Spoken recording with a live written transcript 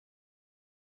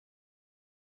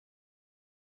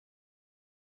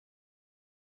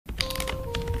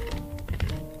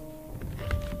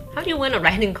How do you win a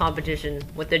writing competition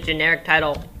with the generic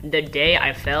title, The Day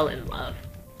I Fell in Love?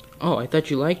 Oh, I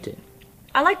thought you liked it.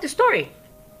 I like the story,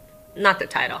 not the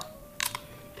title.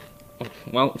 Oh,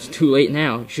 well, it's too late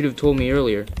now. You should have told me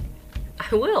earlier.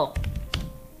 I will.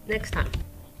 Next time.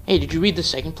 Hey, did you read the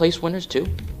second place winners too?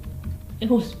 It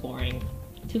was boring.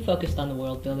 Too focused on the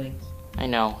world buildings. I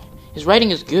know. His writing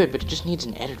is good, but it just needs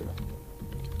an editor.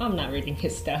 I'm not reading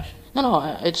his stuff.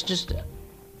 No, it's just...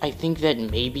 I think that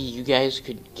maybe you guys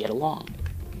could get along.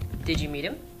 Did you meet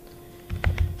him?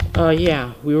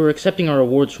 Yeah. We were accepting our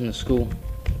awards from the school.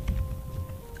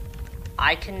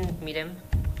 I can meet him.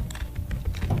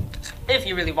 If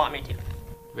you really want me to.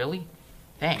 Really?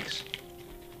 Thanks.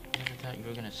 I never thought you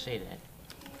were gonna say that.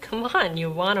 Come on,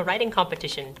 you won a writing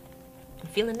competition. I'm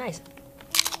feeling nice.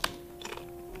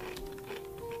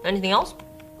 Anything else?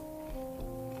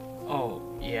 Oh,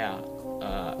 yeah.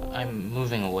 I'm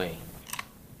moving away.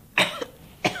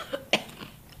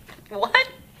 What?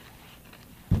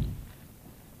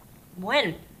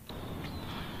 When?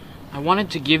 I wanted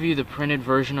to give you the printed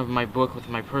version of my book with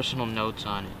my personal notes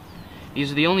on it.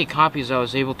 These are the only copies I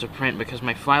was able to print because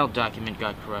my file document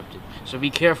got corrupted. So be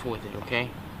careful with it,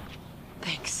 okay?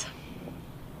 Thanks.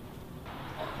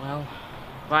 Well,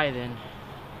 bye then.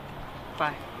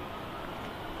 Bye.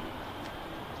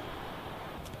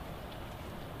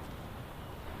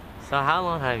 So how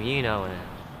long have you known it?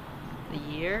 A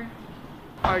year?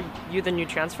 Are you the new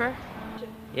transfer?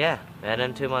 Yeah, met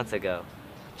him 2 months ago.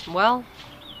 Well,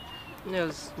 it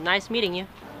was nice meeting you.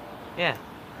 Yeah,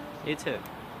 you too.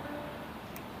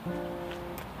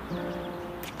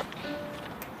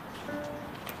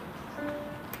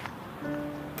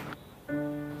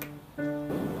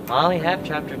 I only have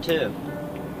chapter 2.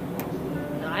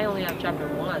 I only have chapter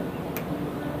 1.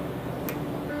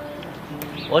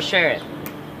 We'll share it.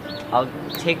 I'll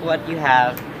take what you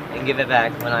have and give it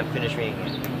back when I'm finished reading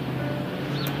it.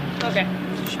 Okay,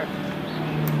 sure.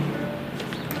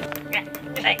 Yeah,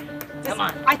 hey, come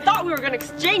on. I thought we were gonna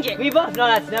exchange it. We both know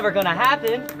that's never gonna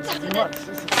happen.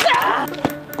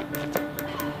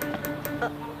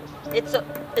 It's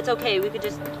okay. We could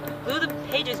just glue the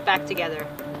pages back together.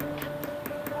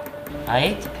 I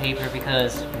ate the paper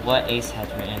because what Ace had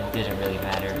written didn't really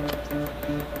matter.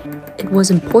 It was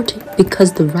important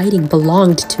because the writing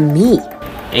belonged to me.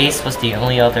 Ace was the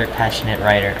only other passionate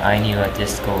writer I knew at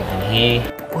this school, and he...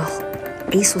 Well,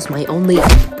 Ace was my only...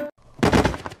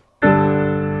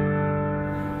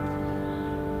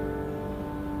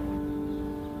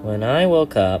 When I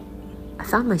woke up... I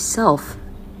found myself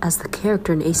as the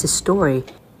character in Ace's story.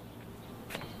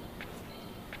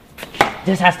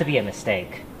 This has to be a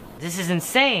mistake. This is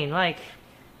insane, like...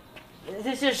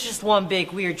 This is just one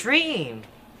big weird dream,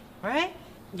 right?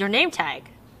 Your name tag.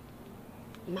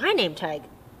 My name tag.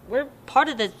 We're part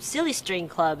of the Silly String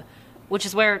Club, which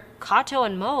is where Kato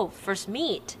and Mo first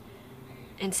meet.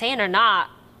 Insane or not,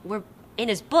 we're in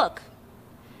his book.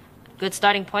 A good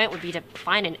starting point would be to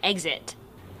find an exit.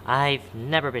 I've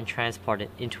never been transported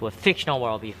into a fictional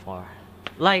world before.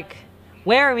 Like,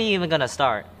 where are we even gonna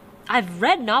start? I've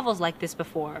read novels like this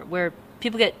before, where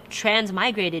people get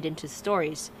transmigrated into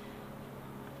stories.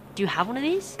 Do you have one of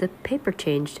these? The paper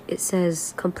changed. It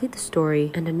says, complete the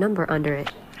story, and a number under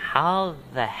it. How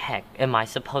the heck am I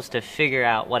supposed to figure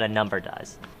out what a number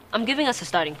does? I'm giving us a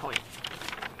starting point.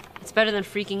 It's better than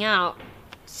freaking out.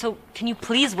 So, can you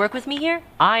please work with me here?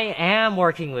 I am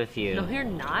working with you. No, you're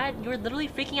not. You were literally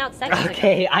freaking out seconds ago.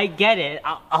 Okay, I get it.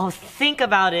 I'll think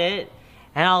about it,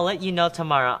 and I'll let you know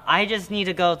tomorrow. I just need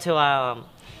to go to,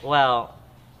 well,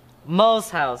 Mo's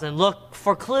house and look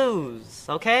for clues,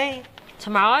 okay?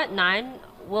 Tomorrow at 9,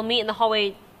 we'll meet in the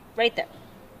hallway right there.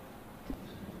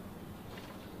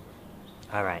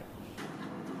 All right.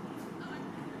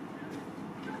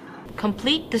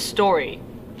 Complete the story.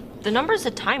 The number's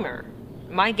a timer.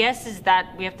 My guess is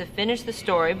that we have to finish the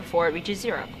story before it reaches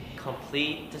 0.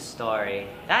 Complete the story.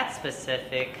 That's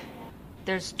specific.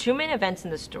 There's 2 main events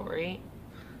in the story.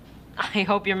 I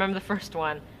hope you remember the first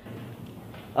one.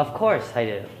 Of course I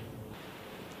do.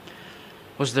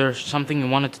 Was there something you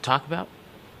wanted to talk about?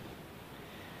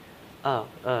 Oh,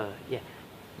 yeah.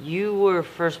 You were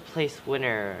first place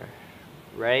winner,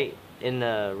 right? In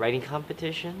the writing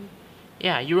competition?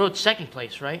 Yeah, you wrote second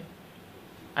place, right?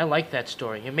 I like that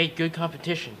story. It made good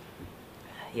competition.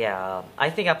 Yeah, I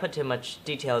think I put too much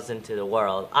details into the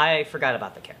world. I forgot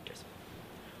about the characters.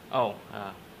 Oh,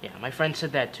 yeah, my friend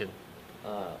said that too.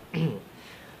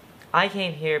 I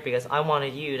came here because I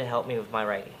wanted you to help me with my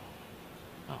writing.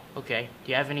 Oh, okay.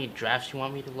 Do you have any drafts you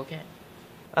want me to look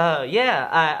at?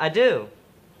 Yeah, I do.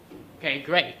 Okay,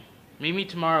 great. Meet me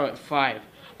tomorrow at 5.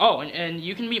 Oh, and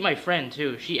you can meet my friend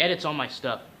too. She edits all my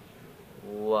stuff.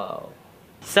 Whoa.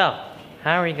 So,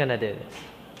 how are we gonna do this?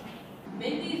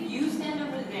 Maybe if you stand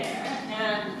over there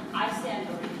and I stand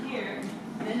over here,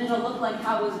 then it'll look like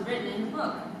how it was written in the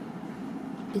book.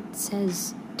 It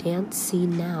says, dance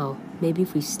scene now. Maybe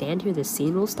if we stand here, the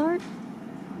scene will start?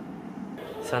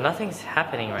 So nothing's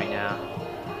happening right now.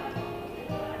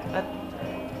 But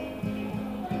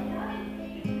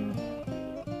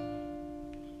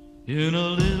in a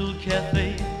little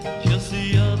cafe just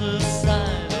the other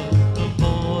side of the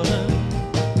border.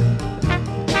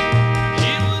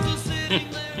 He was sitting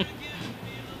there.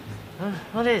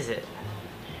 what is it?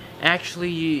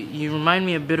 Actually, you remind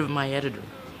me a bit of my editor.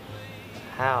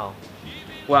 How?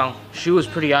 Well, she was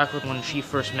pretty awkward when she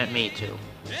first met me, too.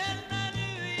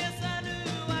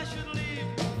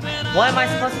 What am I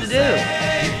supposed to do?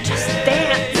 Just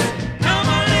dance! Come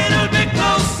a little bit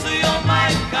closer, you're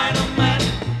my kind of man.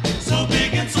 So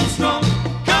big and so strong.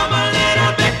 Come a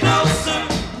little bit closer.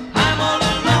 I'm all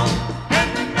alone, and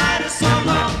the night is so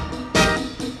long.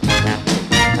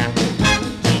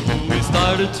 So we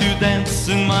started to dance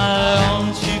in my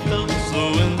arms. She felt so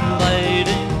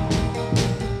inviting,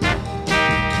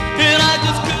 and I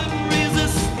just couldn't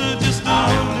resist just a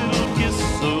little kiss,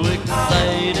 so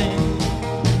exciting.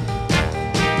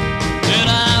 And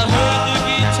I heard the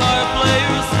guitar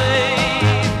player say,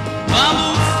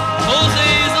 "Vamos,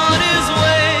 Jose's on his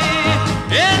way."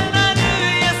 And I knew,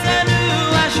 yes I knew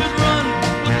I should run,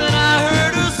 but then I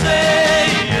heard her say,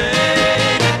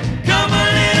 "Come a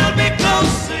little bit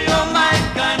closer, you're my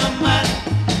kind of man.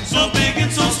 So big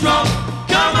and so strong.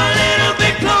 Come a little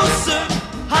bit closer.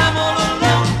 I'm all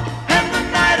alone, and the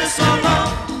night is so long."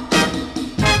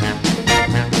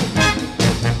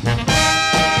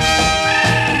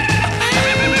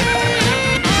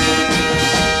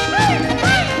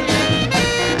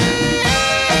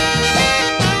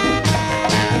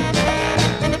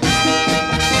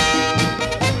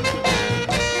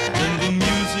 Then the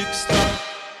music stopped.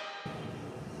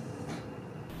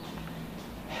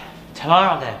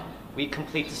 Tomorrow then, we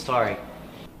complete the story.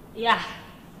 Yeah.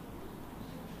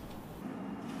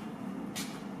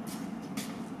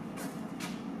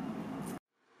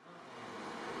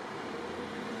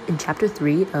 In chapter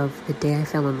 3 of The Day I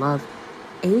Fell in Love,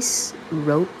 Ace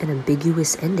wrote an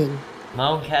ambiguous ending.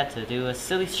 Mo and Kato do a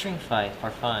silly string fight for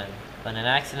fun, but an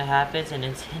accident happens and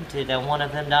it's hinted that one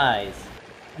of them dies.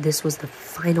 This was the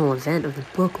final event of the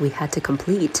book we had to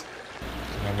complete.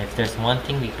 And if there's one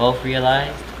thing we both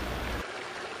realized,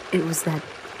 It was that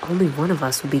only one of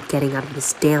us would be getting out of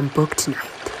this damn book tonight.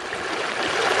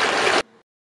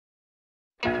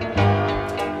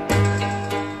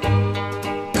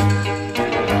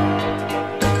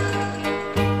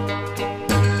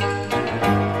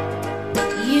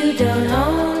 You don't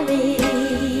own me.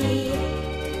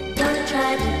 Don't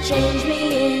try to change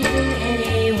me in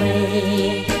any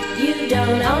way. You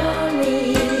don't own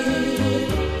me.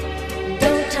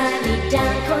 Don't tie me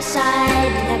down, 'cause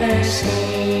I'd never stay.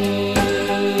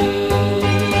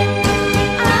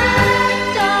 I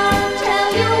don't tell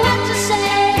you what to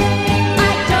say.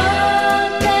 I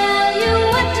don't tell you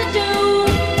what to do.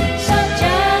 So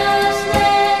just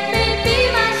let me be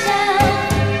myself.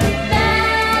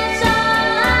 That's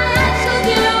all I ask of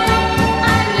you.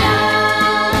 I'm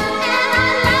young and I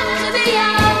love to be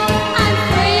young. I'm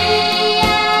free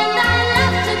and I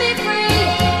love to be free.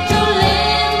 To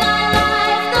live my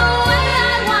life the way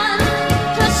I want.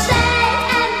 To say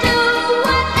and do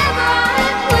whatever I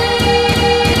please.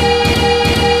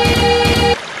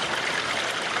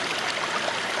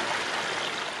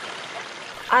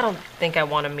 I don't think I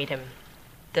want to meet him.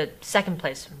 The second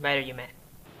place writer you met.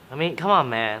 I mean, come on,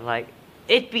 man. Like,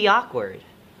 it'd be awkward.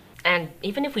 And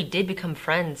even if we did become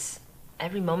friends,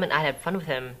 every moment I'd have fun with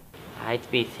him. I'd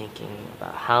be thinking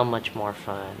about how much more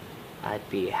fun I'd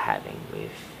be having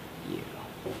with you.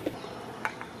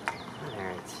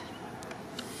 Alright.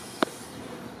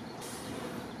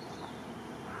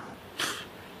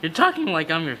 You're talking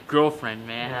like I'm your girlfriend,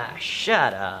 man. Ah,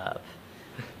 shut up.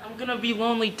 I'm gonna be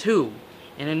lonely too,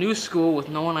 in a new school with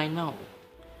no one I know.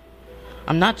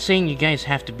 I'm not saying you guys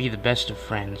have to be the best of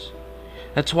friends.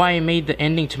 That's why I made the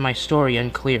ending to my story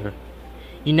unclear.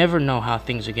 You never know how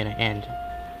things are gonna end.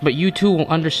 But you two will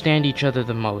understand each other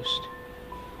the most.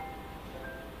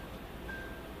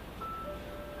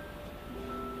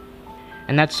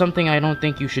 And that's something I don't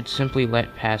think you should simply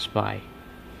let pass by.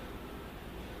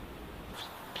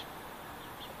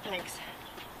 Thanks.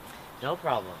 No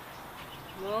problem.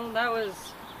 Well, that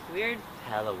was weird.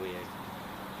 Hella weird.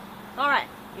 Alright.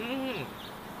 Mm-hmm.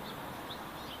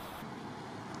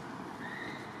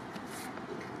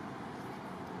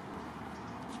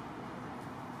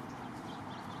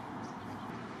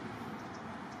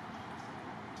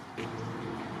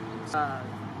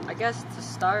 I guess to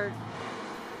start.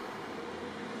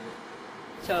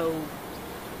 So,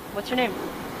 what's your name?